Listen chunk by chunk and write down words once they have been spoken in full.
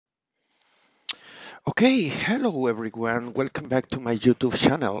Okay, hello everyone. Welcome back to my YouTube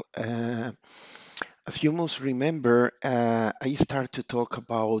channel. As you must remember, I started to talk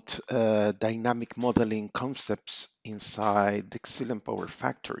about dynamic modeling concepts inside the Excellent Power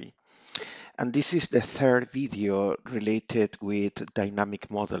Factory. And this is the third video related with dynamic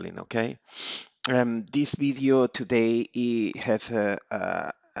modeling, okay? This video today has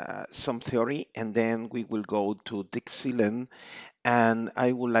some theory, and then we will go to the Excellent, and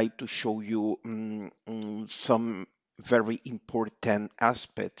I would like to show you some very important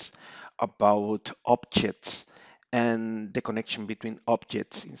aspects about objects and the connection between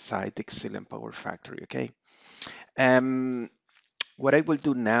objects inside the Excellent Power Factory. Okay. Um, what I will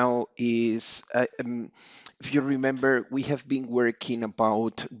do now is, if you remember, we have been working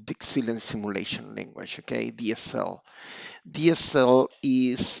about the Excellent Simulation Language, okay, DSL. DSL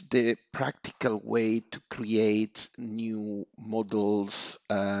is the practical way to create new models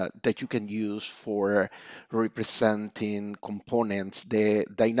that you can use for representing components, the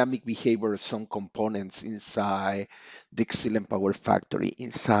dynamic behavior of some components inside the Excellent Power Factory,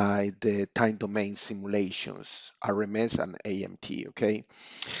 inside the time domain simulations, RMS and AMT, okay?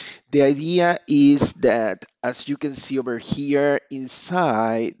 The idea is that, as you can see over here,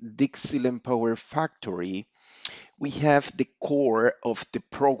 inside the Excellent Power Factory, we have the core of the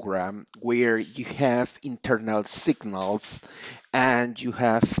program where you have internal signals and you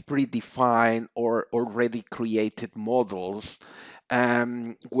have predefined or already created models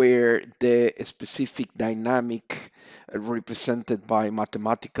where the specific dynamic represented by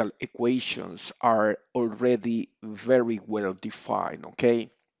mathematical equations are already very well defined,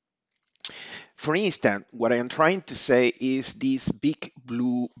 okay? For instance, what I am trying to say is these big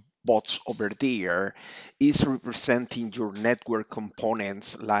blue box over there is representing your network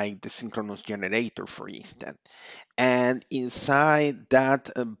components like the synchronous generator, for instance. And inside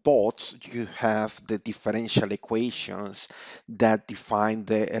that box, you have the differential equations that define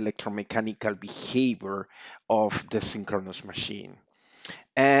the electromechanical behavior of the synchronous machine.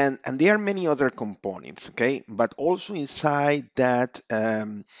 And there are many other components, okay? But also inside that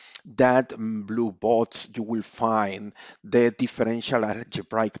blue box, you will find the differential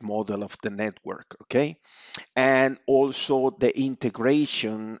algebraic model of the network, okay? And also the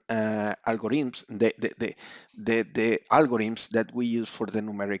integration algorithms, the algorithms that we use for the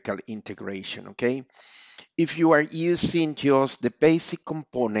numerical integration, okay? If you are using just the basic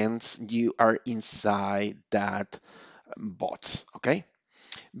components, you are inside that box, okay?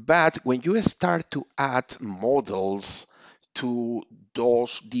 But when you start to add models to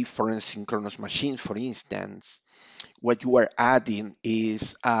those different synchronous machines, for instance, what you are adding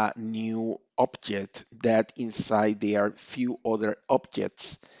is a new object that inside there are few other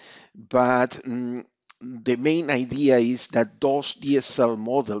objects. But the main idea is that those DSL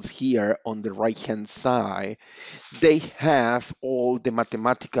models here on the right hand side, they have all the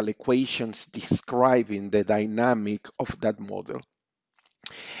mathematical equations describing the dynamic of that model.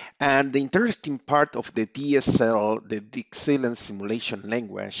 And the interesting part of the DSL, the excellent simulation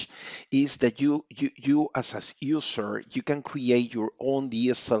language, is that you as a user, you can create your own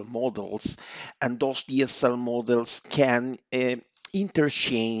DSL models, and those DSL models can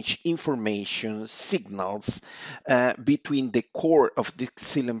interchange information signals between the core of the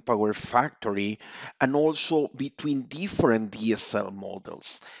excellent power factory and also between different DSL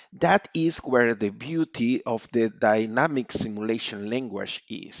models. That is where the beauty of the dynamic simulation language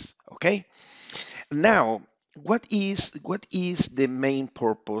is, okay? Now, what is the main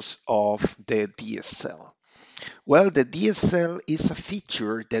purpose of the DSL? Well, the DSL is a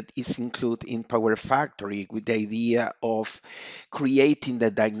feature that is included in Power Factory with the idea of creating the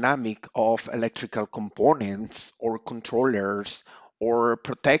dynamic of electrical components or controllers or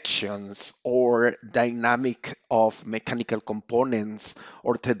protections or dynamic of mechanical components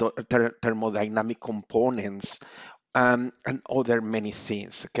or thermodynamic components and other many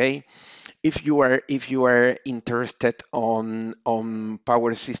things, okay? If you are interested on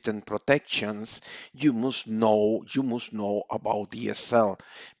power system protections, you must know about DSL,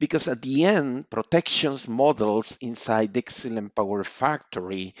 because at the end, protections models inside the Excellent Power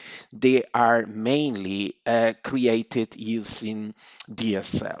Factory, they are mainly created using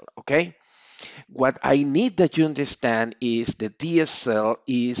DSL, okay? What I need that you understand is the DSL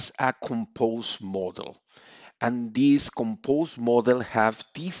is a composed model, and these composed models have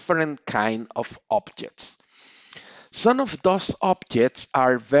different kind of objects. Some of those objects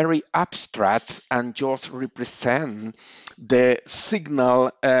are very abstract and just represent the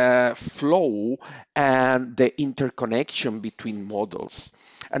signal flow and the interconnection between models.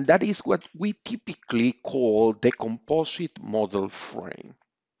 And that is what we typically call the composite model frame.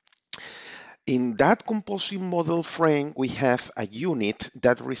 In that composite model frame, we have a unit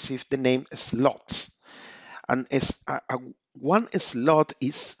that receives the name slot. And one slot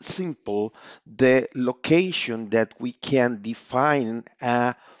is simple, the location that we can define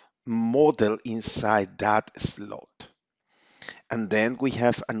a model inside that slot. And then we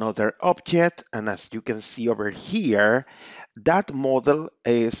have another object, and as you can see over here, that model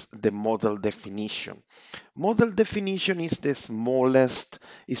is the model definition. Model definition is the smallest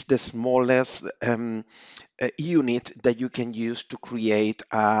unit that you can use to create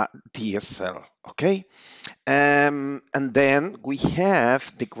a DSL. Okay. And then we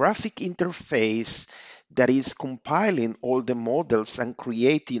have the graphic interface that is compiling all the models and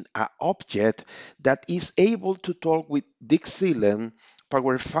creating an object that is able to talk with DSL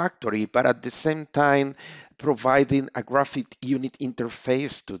Power Factory, but at the same time providing a graphic unit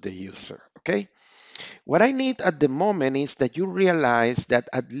interface to the user. Okay. What I need at the moment is that you realize that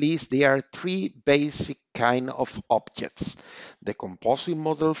at least there are three basic kind of objects: the composite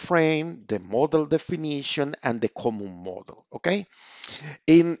model frame, the model definition, and the common model. Okay.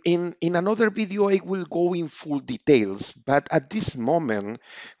 In another video, I will go in full details, but at this moment,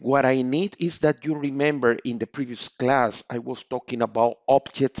 what I need is that you remember in the previous class, I was talking about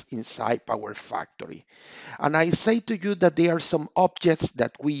objects inside Power Factory. And I say to you that there are some objects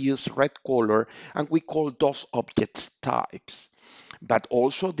that we use red color, and we call those objects types. But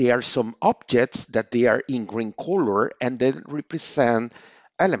also there are some objects that they are in green color and they represent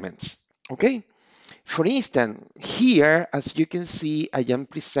elements. Okay? For instance, here, as you can see, I am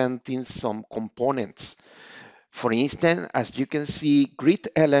presenting some components. For instance, as you can see, grid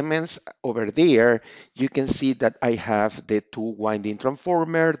elements over there, you can see that I have the two winding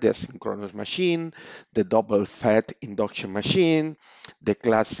transformer, the synchronous machine, the double fed induction machine, the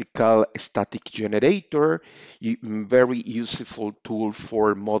classical static generator, very useful tool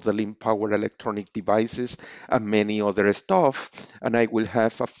for modeling power electronic devices and many other stuff. And I will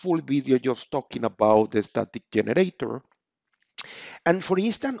have a full video just talking about the static generator. And for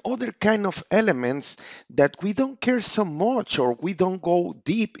instance, other kind of elements that we don't care so much or we don't go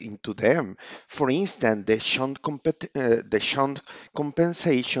deep into them. For instance, the shunt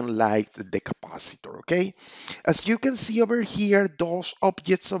compensation like the capacitor, okay? As you can see over here, those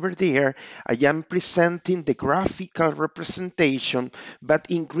objects over there, I am presenting the graphical representation, but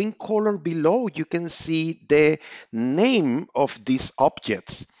in green color below, you can see the name of these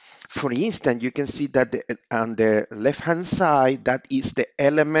objects. For instance, you can see that on the left-hand side, that is the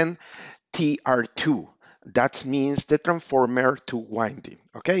element TR2. That means the transformer two winding,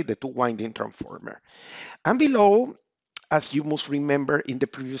 okay? The two winding transformer. And below, as you must remember in the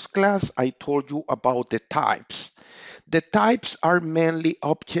previous class, I told you about the types. The types are mainly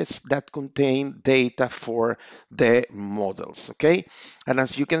objects that contain data for the models, okay? And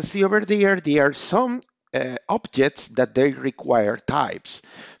as you can see over there are some objects that they require types.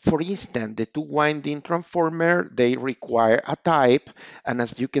 For instance, the two winding transformer, they require a type. And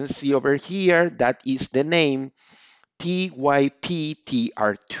as you can see over here, that is the name TYPTR2.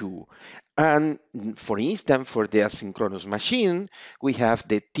 And for instance, for the asynchronous machine, we have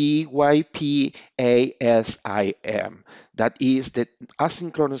the TYPASIM. That is the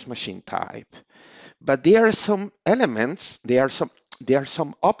asynchronous machine type. But there are some elements, there are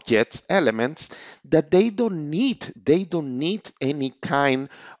some objects, elements that they don't need any kind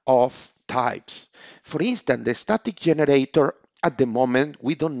of types. For instance, the static generator, at the moment,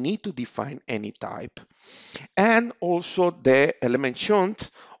 we don't need to define any type. And also the element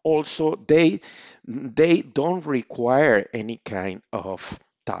shunt, also they don't require any kind of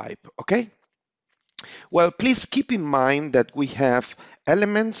type, okay? Well, please keep in mind that we have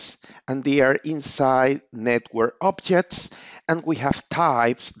elements and they are inside network objects, and we have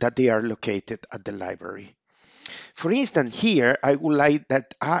types that they are located at the library. For instance, here I would like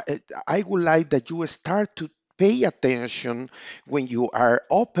that you start to pay attention when you are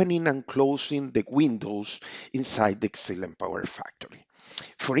opening and closing the windows inside the Excellent Power Factory.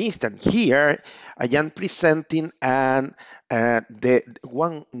 For instance, here I am presenting the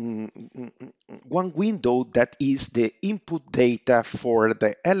one window that is the input data for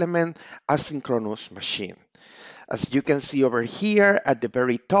the element asynchronous machine. As you can see over here at the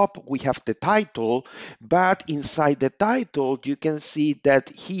very top, we have the title, but inside the title, you can see that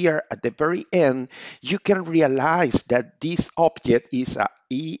here at the very end, you can realize that this object is a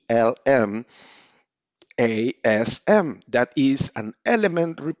ELM ASM, that is an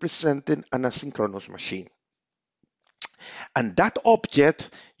element representing an asynchronous machine. And that object,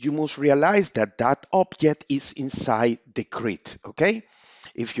 you must realize that that object is inside the grid, okay?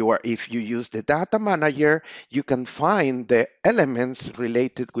 If you use the data manager, you can find the elements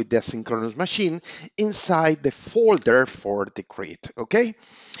related with the asynchronous machine inside the folder for the grid, okay?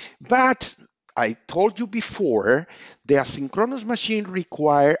 But I told you before, the asynchronous machine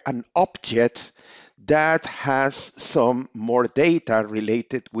require an object that has some more data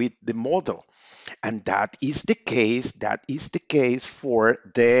related with the model. And that is the case for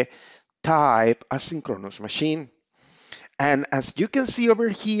the type asynchronous machine. And as you can see over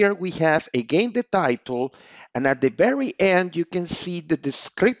here, we have again the title, and at the very end, you can see the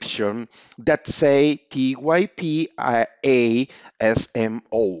description that say TYP-ASMO.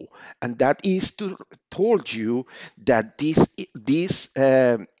 And that is to told you that this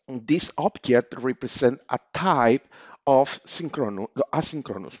object represent a type of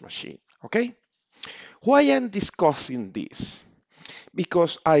asynchronous machine. Okay? Why I'm discussing this?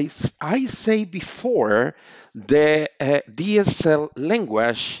 Because I say before, the DSL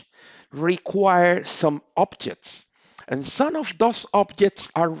language requires some objects. And some of those objects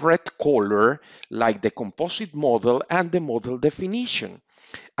are red color, like the composite model and the model definition.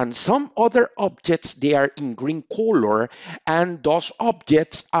 And some other objects, they are in green color, and those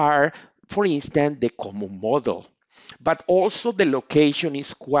objects are, for instance, the common model. But also the location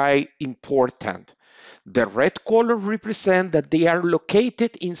is quite important. The red color represents that they are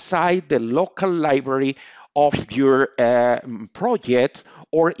located inside the local library of your project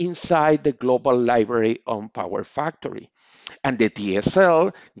or inside the global library on Power Factory. And the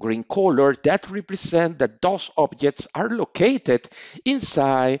DSL, green color, that represents that those objects are located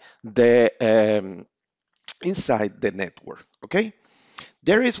inside the network, okay?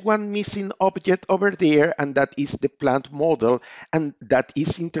 There is one missing object over there, and that is the plant model, and that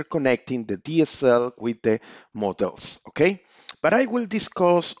is interconnecting the DSL with the models, okay? But I will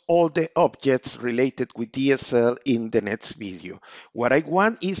discuss all the objects related with DSL in the next video. What I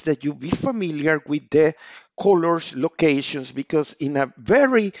want is that you be familiar with the colors, locations, because in a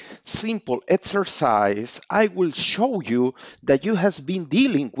very simple exercise, I will show you that you have been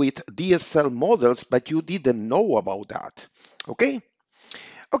dealing with DSL models, but you didn't know about that, okay?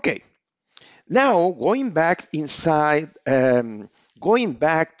 Okay, now going back inside, going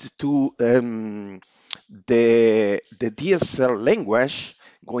back to the DSL language,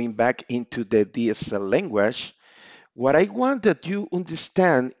 going back into the DSL language, what I want that you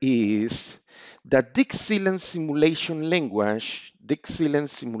understand is that Dixieland simulation language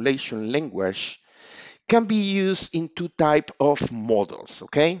can be used in two type of models,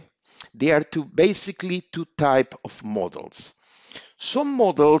 okay? There are basically two type of models. Some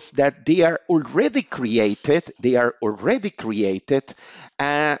models that they are already created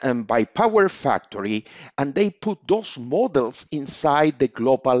by Power Factory, and they put those models inside the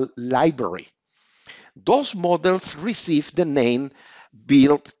global library. Those models receive the name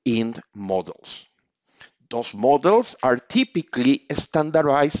built-in models. Those models are typically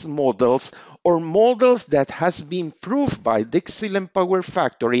standardized models or models that has been proved by Dixieland Power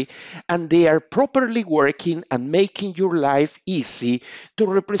Factory, and they are properly working and making your life easy to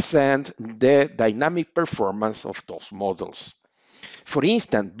represent the dynamic performance of those models. For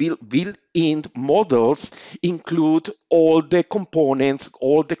instance, built-in models include all the components,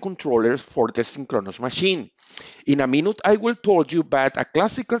 all the controllers for the synchronous machine. In a minute, I will tell you, but a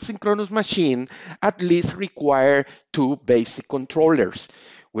classical synchronous machine at least require two basic controllers.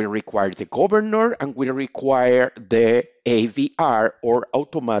 We require the governor and we require the AVR, or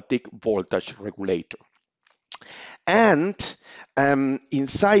automatic voltage regulator. And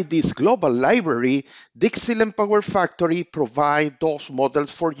inside this global library, Dixieland Power Factory provide those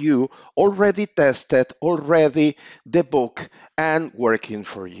models for you, already tested, already debugged, and working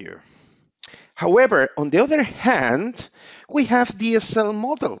for you. However, on the other hand, we have DSL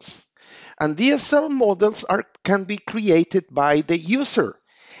models. And DSL models can be created by the user.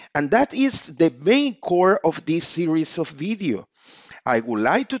 And that is the main core of this series of video. I would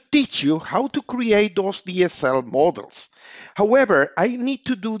like to teach you how to create those DSL models. However, I need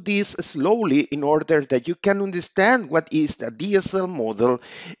to do this slowly in order that you can understand what is the DSL model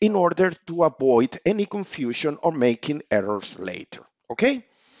in order to avoid any confusion or making errors later, okay?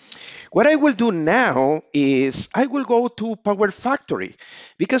 What I will do now is I will go to Power Factory,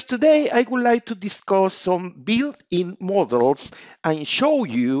 because today I would like to discuss some built-in models and show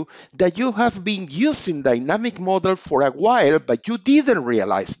you that you have been using dynamic model for a while, but you didn't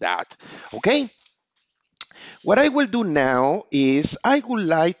realize that, okay? What I will do now is I would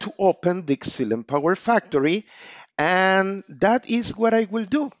like to open the Dixieland Power Factory, and that is what I will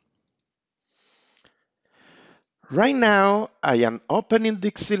do. Right now, I am opening the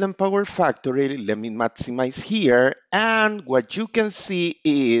Excellent Power Factory. Let me maximize here. And what you can see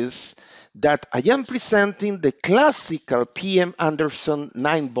is that I am presenting the classical PM Anderson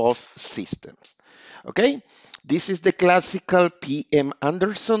 9-bus systems. Okay, this is the classical PM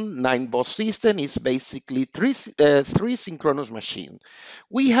Anderson 9-bus system. It's basically three synchronous machines.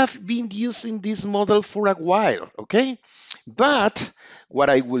 We have been using this model for a while, okay? But what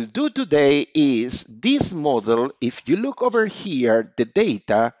I will do today is this model, if you look over here, the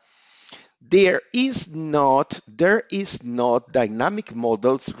data, there is not dynamic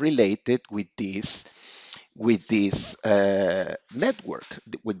models related with this network,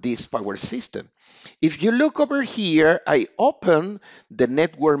 with this power system. If you look over here, I open the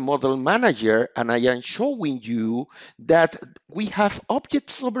network model manager and I am showing you that we have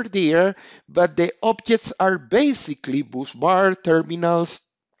objects over there, but the objects are basically bus bar, terminals,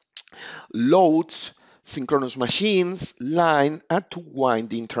 loads, synchronous machines, line, and two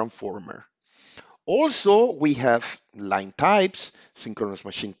winding transformer. Also, we have line types, synchronous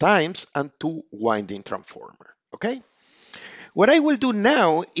machine types, and two winding transformer, okay? What I will do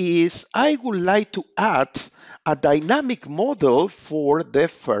now is I would like to add a dynamic model for the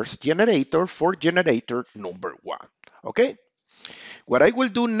first generator, for generator number 1, okay? What I will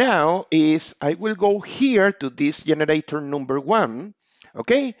do now is I will go here to this generator number 1,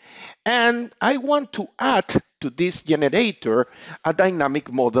 okay? And I want to add to this generator a dynamic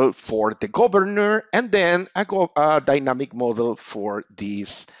model for the governor and then a dynamic model for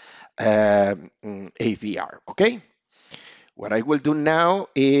this AVR, okay? What I will do now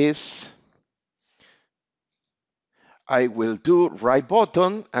is I will do right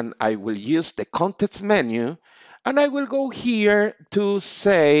button and I will use the context menu and I will go here to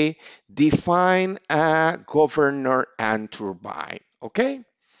say define a governor and turbine, okay?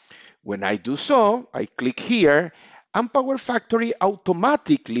 When I do so, I click here and Power Factory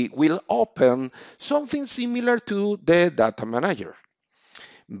automatically will open something similar to the data manager.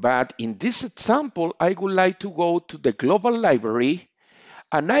 But in this example, I would like to go to the global library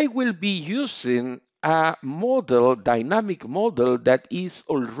and I will be using a model, dynamic model that is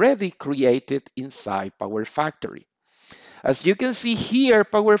already created inside Power Factory. As you can see here,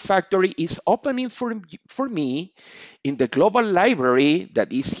 Power Factory is opening for me in the global library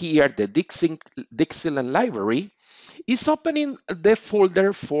that is here, the Dixieland library, is opening the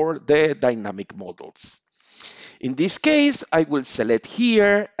folder for the dynamic models. In this case, I will select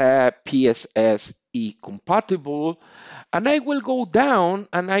here PSSE compatible, and I will go down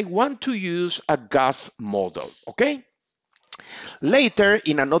and I want to use a gas model, okay? Later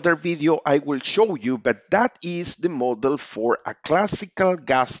in another video, I will show you, but that is the model for a classical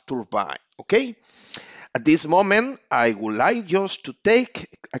gas turbine, okay? At this moment, I would like just to take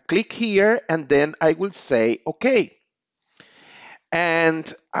a click here and then I will say, okay.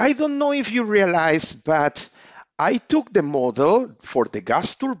 And I don't know if you realize, but I took the model for the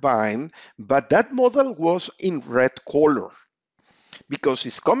gas turbine, but that model was in red color because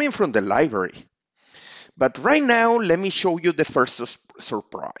it's coming from the library. But right now, let me show you the first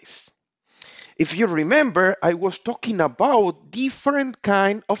surprise. If you remember, I was talking about different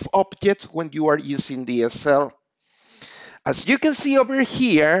kind of objects when you are using DSL. As you can see over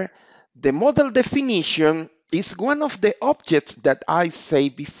here, the model definition is one of the objects that I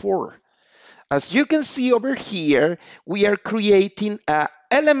said before. As you can see over here, we are creating an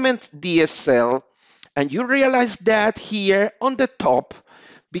element DSL, and you realize that here on the top,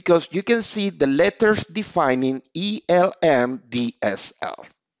 because you can see the letters defining ELM DSL.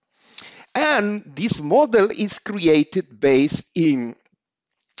 And this model is created based in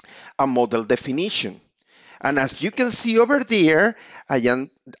a model definition. And as you can see over there, I am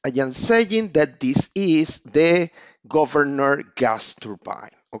saying that this is the governor gas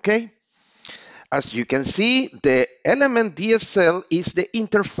turbine, okay? As you can see, the element DSL is the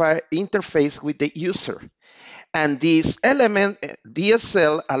interface with the user. And this element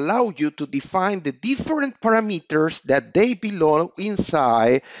DSL allow you to define the different parameters that they belong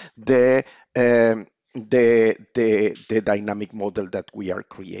inside the dynamic model that we are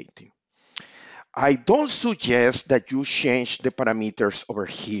creating. I don't suggest that you change the parameters over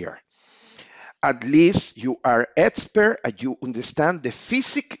here. At least you are expert and you understand the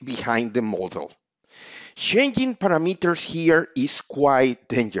physics behind the model. Changing parameters here is quite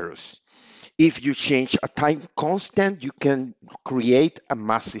dangerous. If you change a time constant, you can create a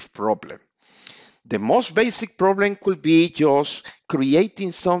massive problem. The most basic problem could be just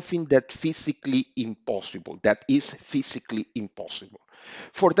creating something that physically impossible, that is physically impossible.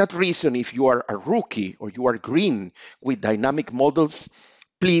 For that reason, if you are a rookie or you are green with dynamic models,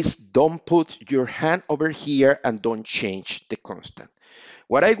 please don't put your hand over here and don't change the constant.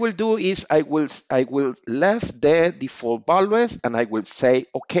 What I will do is I will left the default values and I will say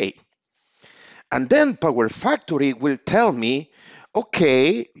OK. And then Power Factory will tell me,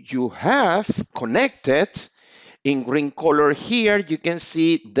 okay, you have connected in green color here, you can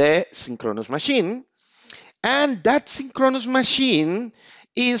see the synchronous machine. And that synchronous machine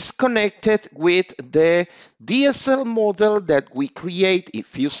is connected with the DSL model that we created a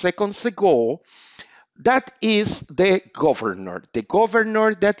few seconds ago. That is the governor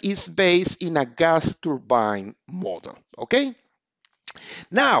that is based in a gas turbine model, okay?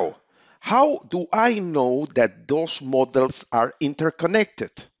 Now, how do I know that those models are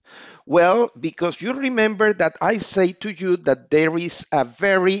interconnected? Well, because you remember that I say to you that there is a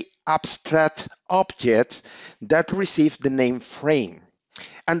very abstract object that receives the name frame.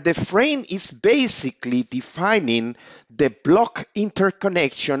 And the frame is basically defining the block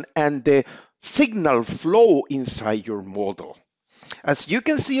interconnection and the signal flow inside your model. As you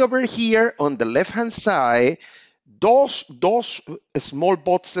can see over here on the left-hand side, those small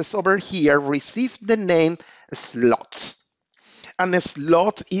boxes over here receive the name slots. And a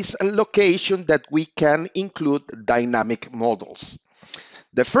slot is a location that we can include dynamic models.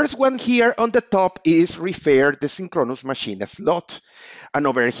 The first one here on the top is refer the synchronous machine slot. And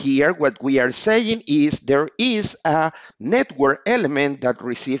over here, what we are saying is there is a network element that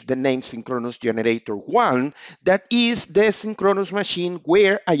receives the name synchronous generator 1, that is the synchronous machine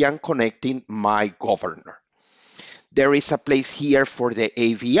where I am connecting my governor. There is a place here for the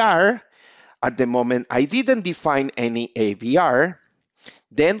AVR. At the moment, I didn't define any AVR.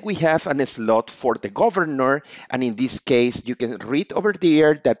 Then we have a slot for the governor, and in this case, you can read over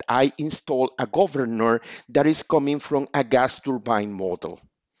there that I install a governor that is coming from a gas turbine model.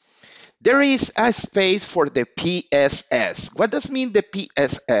 There is a space for the PSS. What does mean the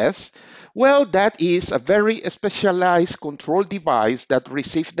PSS? Well, that is a very specialized control device that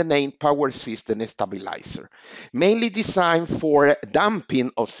receives the name Power System Stabilizer, mainly designed for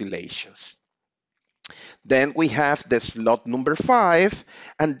damping oscillations. Then we have the slot number 5,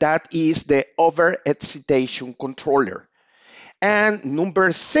 and that is the over-excitation controller. And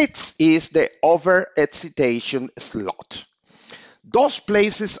number 6 is the over-excitation slot. Those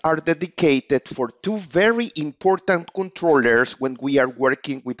places are dedicated for two very important controllers when we are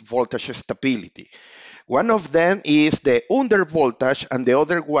working with voltage stability. One of them is the under voltage, and the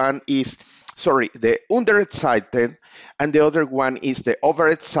other one is, the under-excited, and the other one is the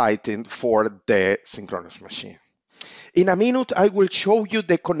over-excited for the synchronous machine. In a minute, I will show you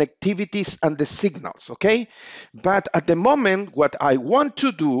the connectivities and the signals, okay? But at the moment, what I want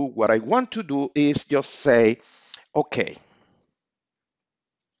to do is just say, okay.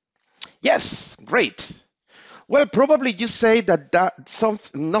 Yes, great. Well, probably you say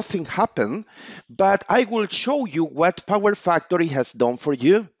that nothing happened, but I will show you what Power Factory has done for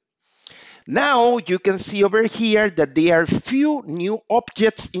you. Now you can see over here that there are few new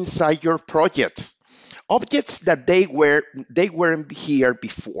objects inside your project. Objects that they weren't here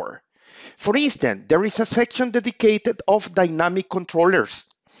before. For instance, there is a section dedicated of dynamic controllers.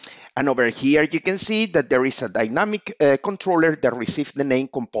 And over here, you can see that there is a dynamic controller that receives the name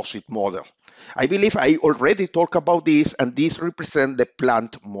composite model. I believe I already talked about this, and this represents the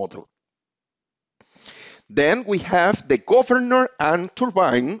plant model. Then we have the governor and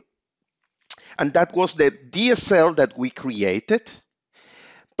turbine, and that was the DSL that we created.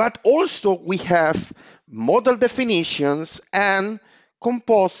 But also we have model definitions and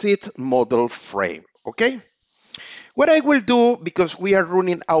composite model frame, okay? What I will do, because we are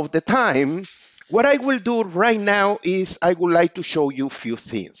running out of the time, what I will do right now is I would like to show you a few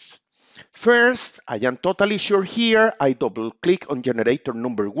things. First, I am totally sure here, I double click on generator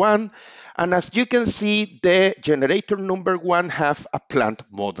number 1, and as you can see, the generator number 1 have a plant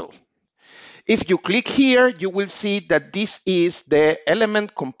model. If you click here, you will see that this is the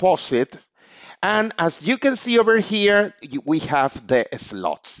element composite, and as you can see over here, we have the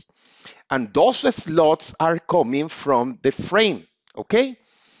slots. And those slots are coming from the frame, okay?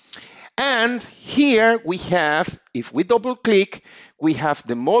 And here we have, if we double click, we have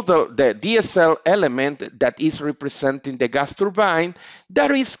the model, the DSL element that is representing the gas turbine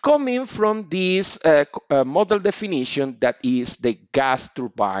that is coming from this model definition that is the gas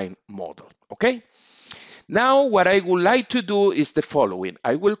turbine model, okay? Now what I would like to do is the following.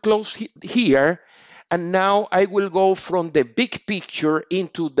 I will close here, and now I will go from the big picture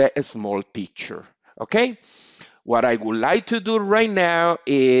into the small picture, okay? What I would like to do right now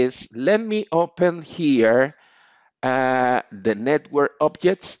is, let me open here the network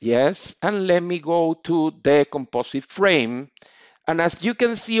objects, yes, and let me go to the composite frame, And as you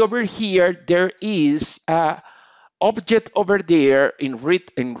can see over here, there is a object over there in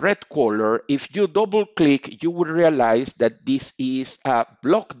red color. If you double click, you will realize that this is a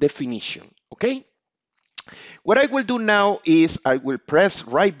block definition, okay? What I will do now is I will press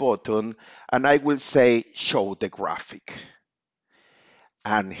right button and I will say show the graphic.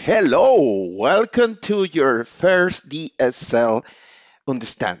 And hello, welcome to your first DSL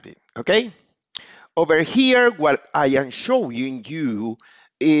understanding, okay? Over here, what I am showing you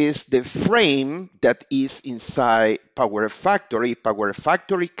is the frame that is inside Power Factory. Power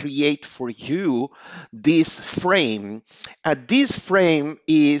Factory create for you this frame, and this frame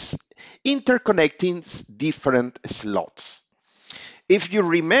is interconnecting different slots. If you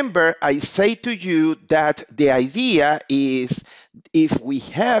remember, I say to you that the idea is if we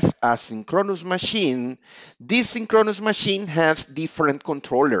have a synchronous machine, this synchronous machine has different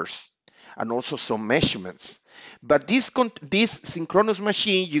controllers and also some measurements. But this synchronous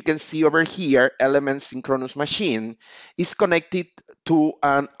machine, you can see over here, element synchronous machine, is connected to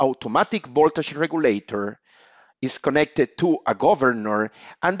an automatic voltage regulator, is connected to a governor,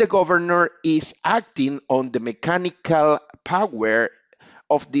 and the governor is acting on the mechanical power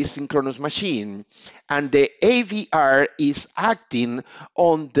of this synchronous machine, and the AVR is acting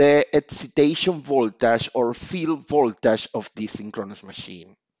on the excitation voltage or field voltage of this synchronous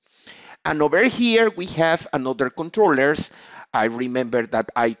machine. And over here we have another controllers. I remember that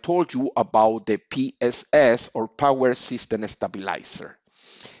I told you about the PSS or power system stabilizer.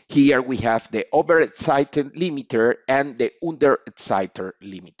 Here we have the over-excited limiter and the under-excited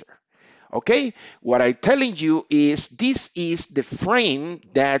limiter. Okay, what I'm telling you is this is the frame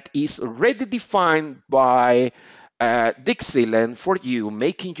that is already defined by Dixieland for you,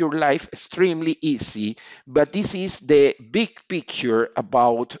 making your life extremely easy. But this is the big picture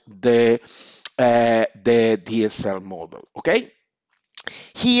about the DSL model. Okay.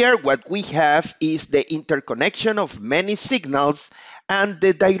 Here, what we have is the interconnection of many signals and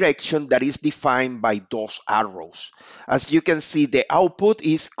the direction that is defined by those arrows. As you can see, the output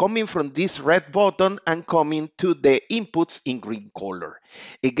is coming from this red button and coming to the inputs in green color.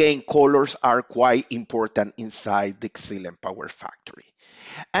 Again, colors are quite important inside the Xylem Power Factory.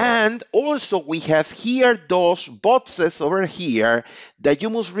 And also we have here those boxes over here that you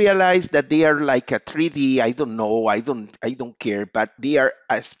must realize that they are like a 3D, I don't know, I don't care, but they are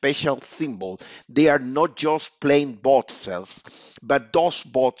a special symbol. They are not just plain boxes, but those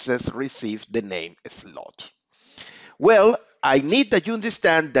boxes receive the name slot. Well, I need that you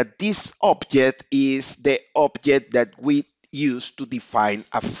understand that this object is the object that we use to define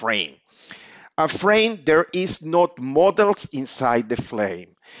a frame. A frame, there is not models inside the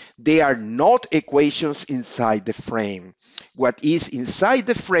frame. They are not equations inside the frame. What is inside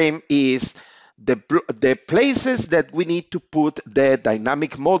the frame is the places that we need to put the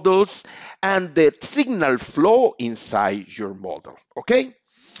dynamic models and the signal flow inside your model, okay?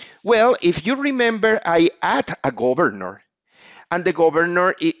 Well, if you remember, I add a governor, and the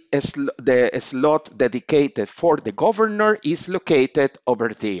governor is the slot dedicated for the governor is located over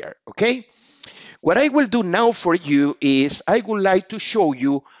there, okay? What I will do now for you is I would like to show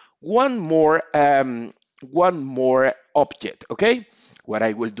you one more object, okay? What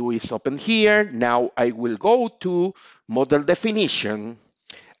I will do is open here. Now I will go to model definition,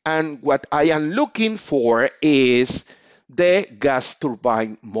 and what I am looking for is the gas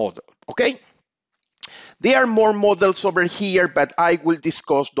turbine model, okay? There are more models over here, but I will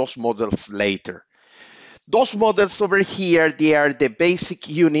discuss those models later. Those models over here, they are the basic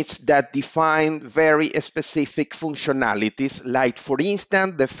units that define very specific functionalities, like for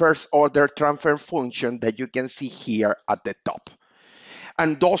instance, the first order transfer function that you can see here at the top.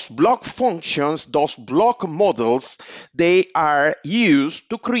 And those block functions, those block models, they are used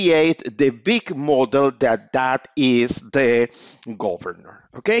to create the big model that is the governor,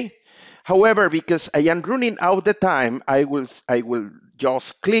 okay? However, because I am running out of time, I will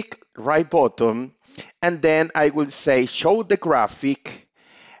just click right button, and then I will say show the graphic,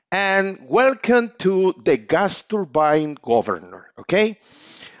 and welcome to the gas turbine governor, okay?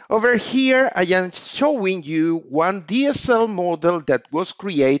 Over here, I am showing you one DSL model that was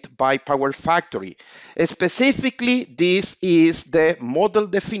created by Power Factory. Specifically, this is the model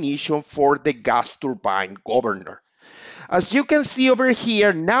definition for the gas turbine governor. As you can see over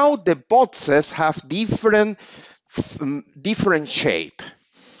here, now the boxes have different shape,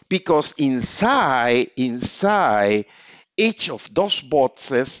 because inside each of those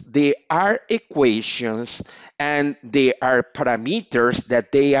boxes, there are equations and there are parameters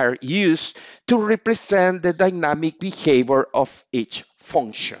that they are used to represent the dynamic behavior of each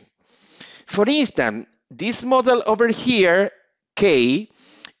function. For instance, this model over here K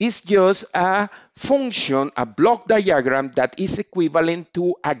is just a function, a block diagram that is equivalent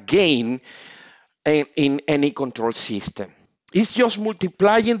to a gain in any control system. It's just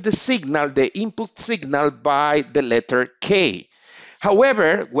multiplying the signal, the input signal, by the letter K.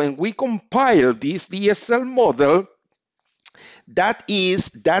 However, when we compile this DSL model, that is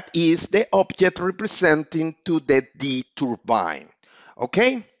the object representing to the D turbine.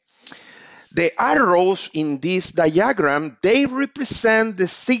 Okay? The arrows in this diagram, they represent the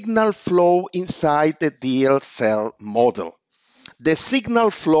signal flow inside the DSL model. The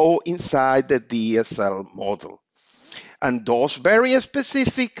signal flow inside the DSL model. And those very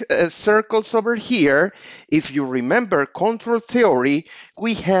specific circles over here, if you remember control theory,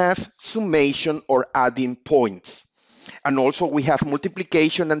 we have summation or adding points. And also we have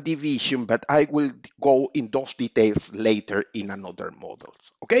multiplication and division, but I will go in those details later in another model.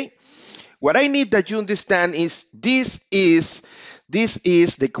 Okay? What I need that you understand is this is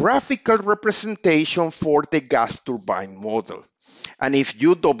the graphical representation for the gas turbine model. And if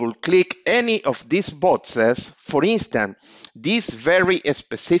you double click any of these boxes, for instance, these very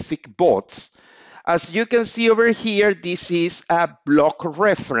specific box, as you can see over here, this is a block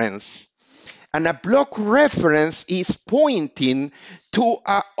reference. And a block reference is pointing to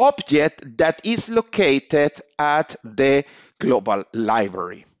an object that is located at the global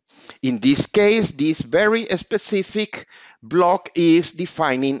library. In this case, this very specific block is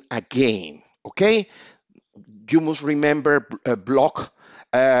defining a gain, okay? You must remember block,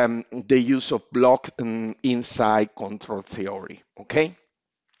 the use of block inside control theory, okay?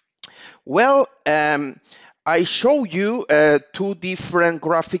 Well, I show you two different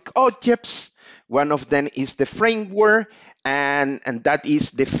graphic objects. One of them is the framework, and that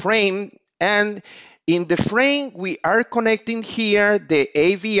is the frame. And in the frame, we are connecting here the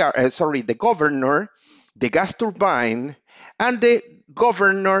the governor, the gas turbine, and the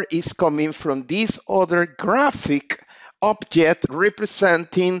governor is coming from this other graphic object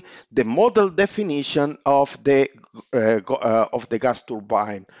representing the model definition of the gas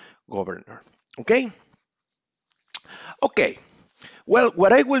turbine governor. Okay? Okay. Well,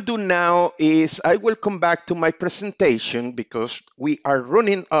 what I will do now is I will come back to my presentation because we are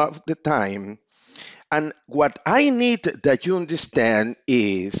running out of the time. And what I need that you understand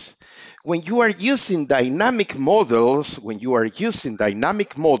is when you are using dynamic models,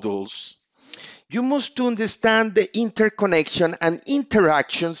 you must understand the interconnection and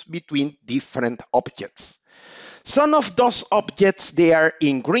interactions between different objects. Some of those objects, they are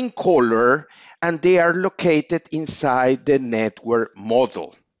in green color and they are located inside the network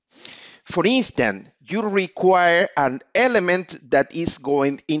model. For instance, you require an element that is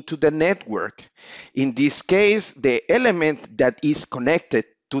going into the network. In this case, the element that is connected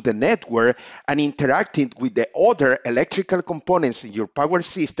to the network and interacting with the other electrical components in your power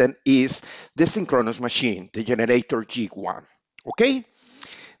system is the synchronous machine, the generator G1. Okay?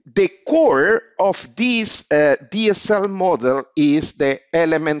 The core of this DSL model is the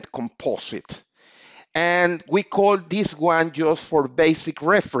element composite. And we call this one, just for basic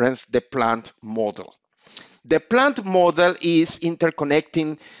reference, the plant model. The plant model is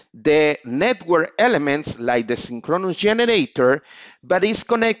interconnecting the network elements like the synchronous generator, but is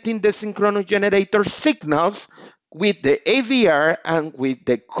connecting the synchronous generator signals with the AVR and with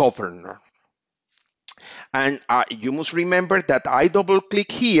the governor. And you must remember that I double click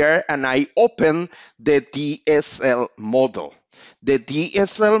here and I open the DSL model. The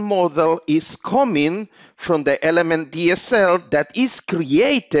DSL model is coming from the element DSL that is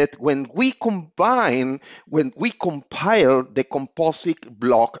created when we compile the composite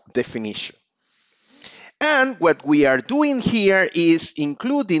block definition. And what we are doing here is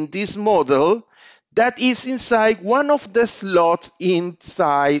including this model that is inside one of the slots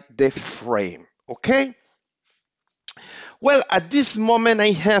inside the frame, okay? Well, at this moment,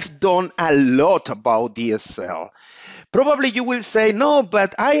 I have done a lot about DSL. Probably you will say, no,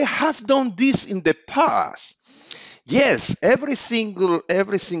 but I have done this in the past. Yes, every single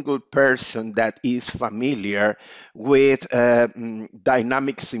person that is familiar with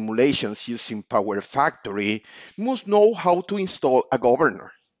dynamic simulations using Power Factory must know how to install a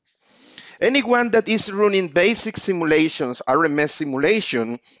governor. Anyone that is running basic simulations, RMS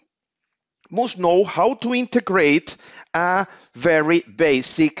simulation, must know how to integrate a very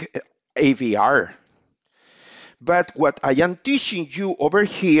basic AVR. But what I am teaching you over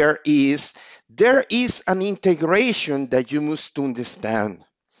here is there is an integration that you must understand.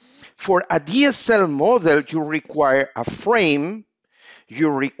 For a DSL model, you require a frame, you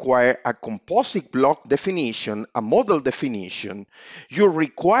require a composite block definition, a model definition, you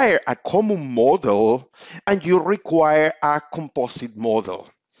require a common model, and you require a composite model.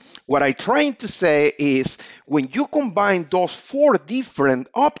 What I'm trying to say is when you combine those four different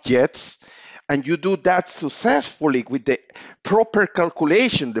objects and you do that successfully with the proper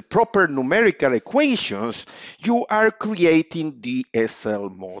calculation, the proper numerical equations, you are creating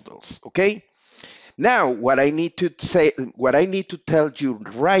DSL models, okay? Now, what I need to tell you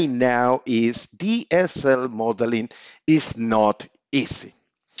right now is DSL modeling is not easy.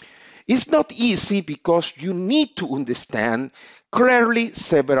 It's not easy because you need to understand clearly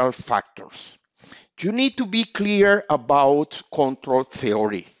several factors. You need to be clear about control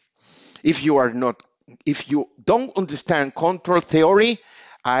theory. If you don't understand control theory,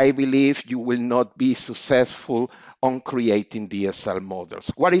 I believe you will not be successful on creating DSL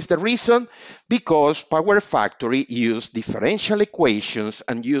models. What is the reason? Because Power Factory use differential equations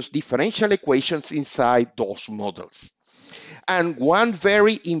and use differential equations inside those models. And one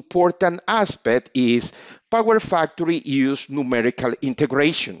very important aspect is Power Factory use numerical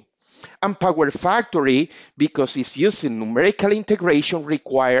integration. And Power Factory, because it's using numerical integration,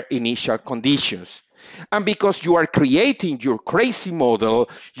 require initial conditions. And because you are creating your crazy model,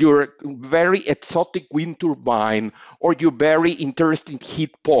 your very exotic wind turbine, or your very interesting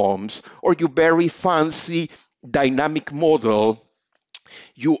heat pumps, or your very fancy dynamic model,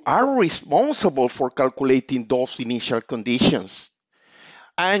 you are responsible for calculating those initial conditions.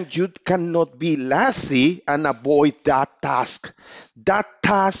 And you cannot be lazy and avoid that task. That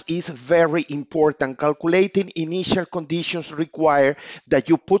task is very important. Calculating initial conditions require that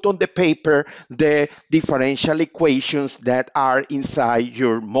you put on the paper the differential equations that are inside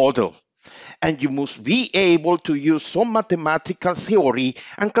your model. And you must be able to use some mathematical theory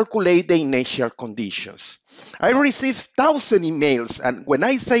and calculate the initial conditions. I received 1,000 emails, and when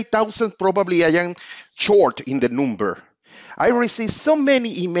I say 1,000, probably I am short in the number. I receive so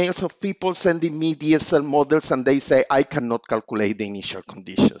many emails of people sending me DSL models and they say, I cannot calculate the initial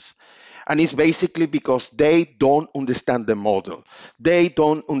conditions. And it's basically because they don't understand the model. They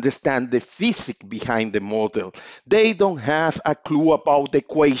don't understand the physics behind the model. They don't have a clue about the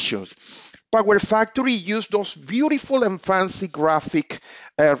equations. Power Factory use those beautiful and fancy graphic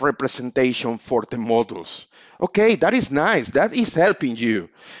representation for the models. Okay, that is nice. That is helping you.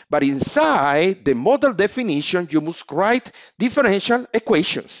 But inside the model definition, you must write differential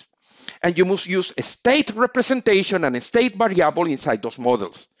equations. And you must use a state representation and a state variable inside those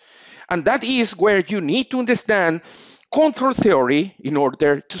models. And that is where you need to understand control theory in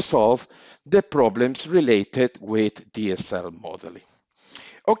order to solve the problems related with DSL modeling.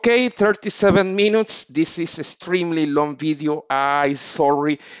 Okay, 37 minutes. This is extremely long video. I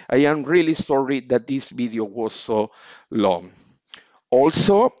am really sorry that this video was so long.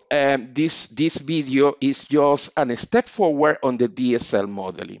 Also, this video is just a step forward on the DSL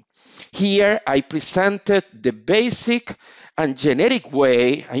modeling. Here, I presented the basic and generic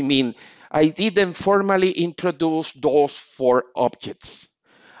way. I didn't formally introduce those four objects.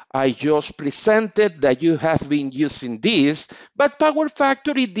 I just presented that you have been using this, but Power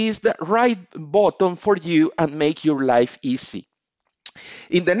Factory is the right button for you and make your life easy.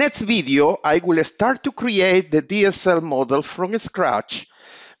 In the next video, I will start to create the DSL model from scratch,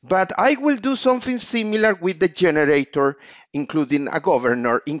 but I will do something similar with the generator, including a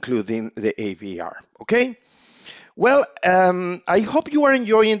governor, including the AVR, okay? Well, I hope you are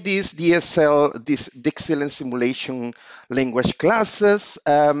enjoying this DSL, this excellent simulation language classes.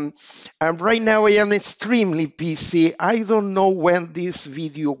 And right now I am extremely busy. I don't know when this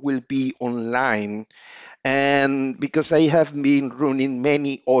video will be online. And because I have been running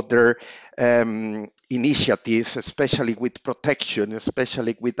many other initiatives, especially with protection,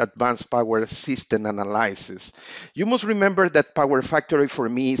 especially with advanced power system analysis. You must remember that Power Factory for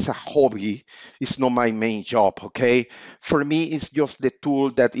me is a hobby. It's not my main job, okay? For me, it's just the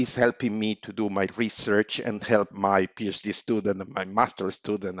tool that is helping me to do my research and help my PhD student and my master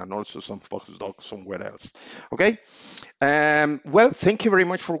student and also some postdocs somewhere else, okay? Well, thank you very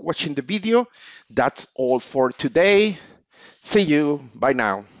much for watching the video. That's all for today. See you. Bye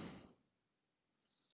now.